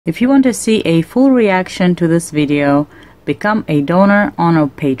If you want to see a full reaction to this video, become a donor on our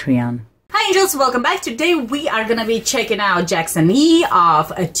Patreon. Hi angels, welcome back. Today we are gonna be checking out Jackson Yee of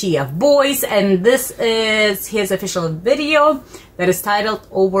TF Boys, and this is his official video that is titled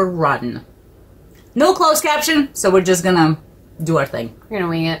Overrun. No closed caption, so we're just gonna do our thing. We're gonna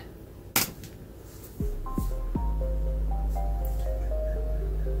wing it.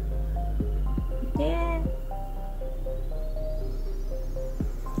 Yeah.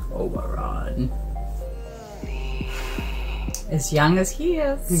 Overrun. As young as he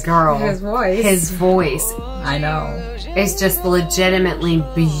is. Girl. His voice. His voice. I know. It's just legitimately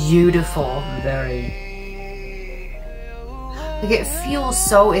beautiful. Very. Like, it feels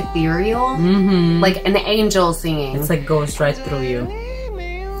so ethereal. Mm-hmm. Like an angel singing. It's like goes right through you.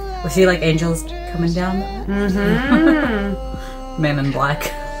 Was he like angels coming down? Mm-hmm. Men in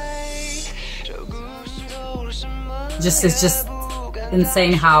Black. It's just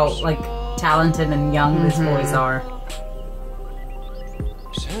insane how like talented and young these boys are.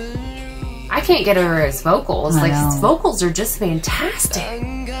 I can't get over his vocals. I like know. his vocals are just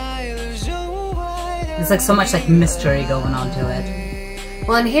fantastic. There's like so much like mystery going on to it.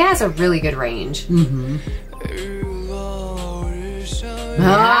 Well, and he has a really good range. Mm-hmm.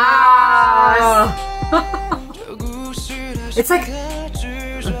 Ah!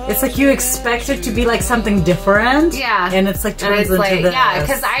 It's like you expect it to be like something different. Yeah. And it's like turns into like, this. yeah,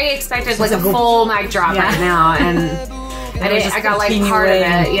 because I expected like a full mic drop right now, and I got like part of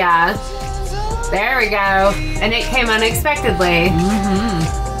it. Yeah. There we go. And it came unexpectedly. Mm-hmm.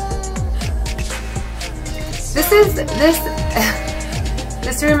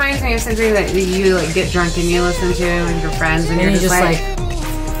 This reminds me of something that you like get drunk and you listen to with your friends, and you're just like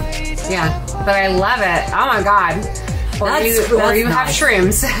yeah. But I love it. Oh my god. Or you have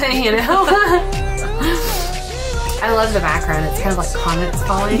shrooms, you know? I love the background. It's kind of like comets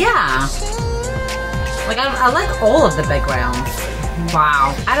falling. Yeah. Like, I like all of the backgrounds.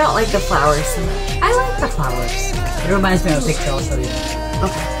 Wow. I don't like the flowers so much. I like the flowers. It reminds me of a picture I'll show you.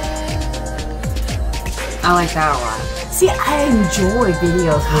 Okay. I like that a lot. See, I enjoy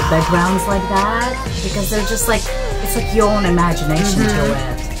videos with backgrounds like that because they're just like, it's like your own imagination to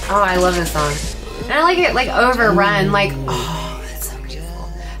it. Oh, I love this song. And I like it like Overrun, like, oh, that's so beautiful.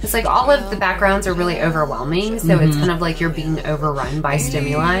 It's like all of the backgrounds are really overwhelming, so it's kind of like you're being overrun by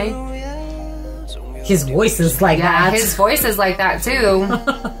stimuli. His voice is like that. His voice is like that too.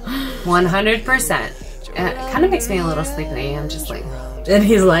 100%. It kind of makes me a little sleepy. I'm just like... And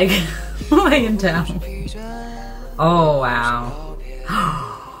he's like, laying down. Oh, wow.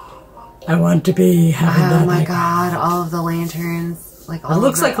 I want to be having that. Oh my god, all of the lanterns. Like all it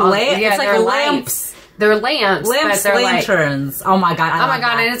looks like it's like lamps. They're lamps, but they're lanterns. Like, oh my god! Oh my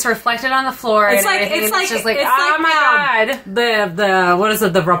god! And it's reflected on the floor. It's and like it's just like oh my god! The what is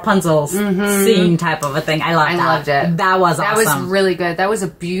it? The Rapunzel scene type of a thing. I loved it. That was awesome. That was really good. That was a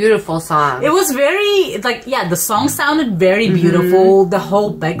beautiful song. It was very like the song sounded very beautiful. The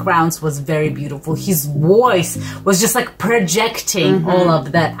whole backgrounds was very beautiful. His voice was just like projecting all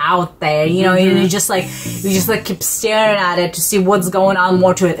of that out there. You know, and you just like keep staring at it to see what's going on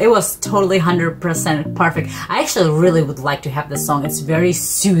more to it. It was totally 100% perfect. I actually really would like to have this song. It's very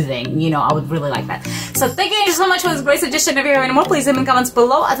soothing. You know, I would really like that. So thank you so much for this great suggestion. If you have any more, please leave in the comments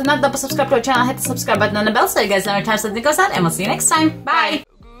below. Other than that, double subscribe to our channel, hit the subscribe button and the bell so you guys know every time something goes out, and we'll see you next time. Bye!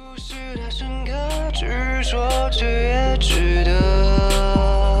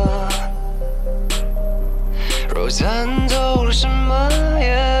 Bye.